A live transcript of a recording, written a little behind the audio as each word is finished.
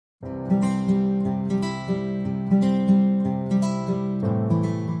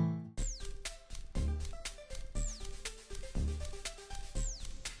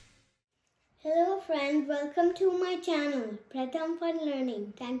channel, Pratham for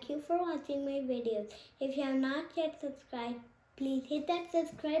Learning. Thank you for watching my videos. If you have not yet subscribed, please hit that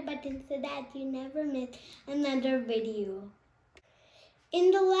subscribe button so that you never miss another video.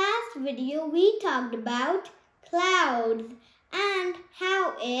 In the last video, we talked about clouds and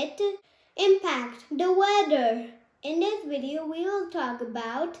how it impacts the weather. In this video, we will talk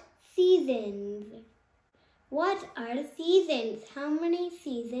about seasons. What are the seasons? How many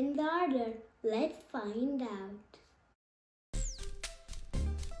seasons are there? Let's find out.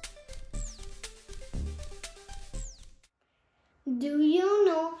 Do you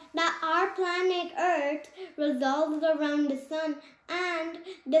know that our planet Earth revolves around the sun and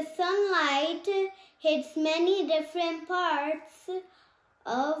the sunlight hits many different parts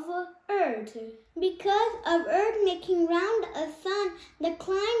of Earth? Because of Earth making round a sun, the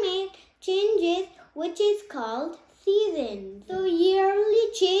climate changes, which is called seasons. So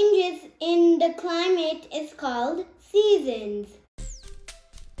yearly changes in the climate is called seasons.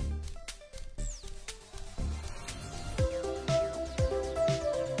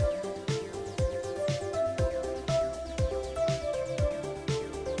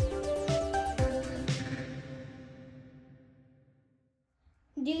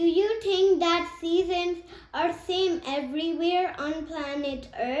 Do you think that seasons are same everywhere on planet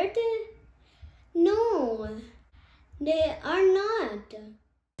Earth? No, they are not.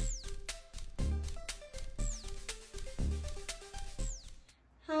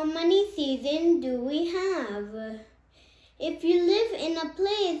 How many seasons do we have? If you live in a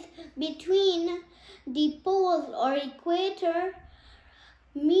place between the poles or equator,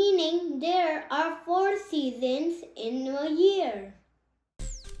 meaning there are 4 seasons in a year.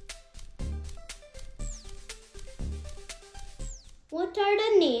 What are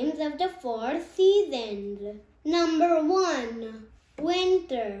the names of the 4 seasons? Number 1,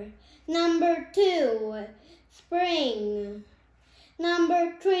 winter. Number 2, spring.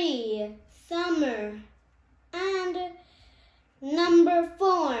 Number 3, summer. And number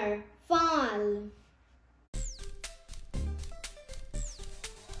 4, fall.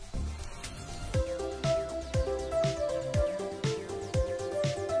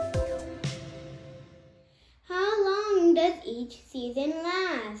 Does each season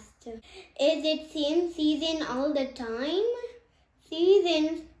last? Is it same season all the time?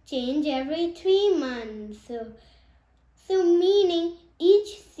 Seasons change every 3 months. So meaning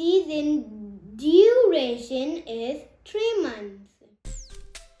each season duration is 3 months.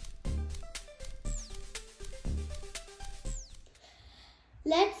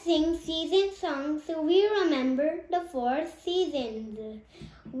 Let's sing season songs so we remember the 4 seasons.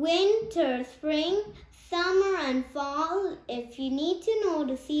 Winter, spring, summer and fall. If you need to know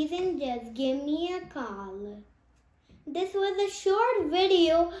the season, just give me a call. This was a short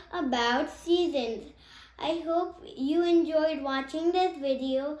video about seasons. I hope you enjoyed watching this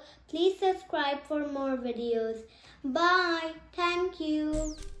video. Please subscribe for more videos. Bye. Thank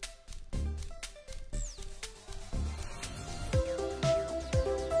you.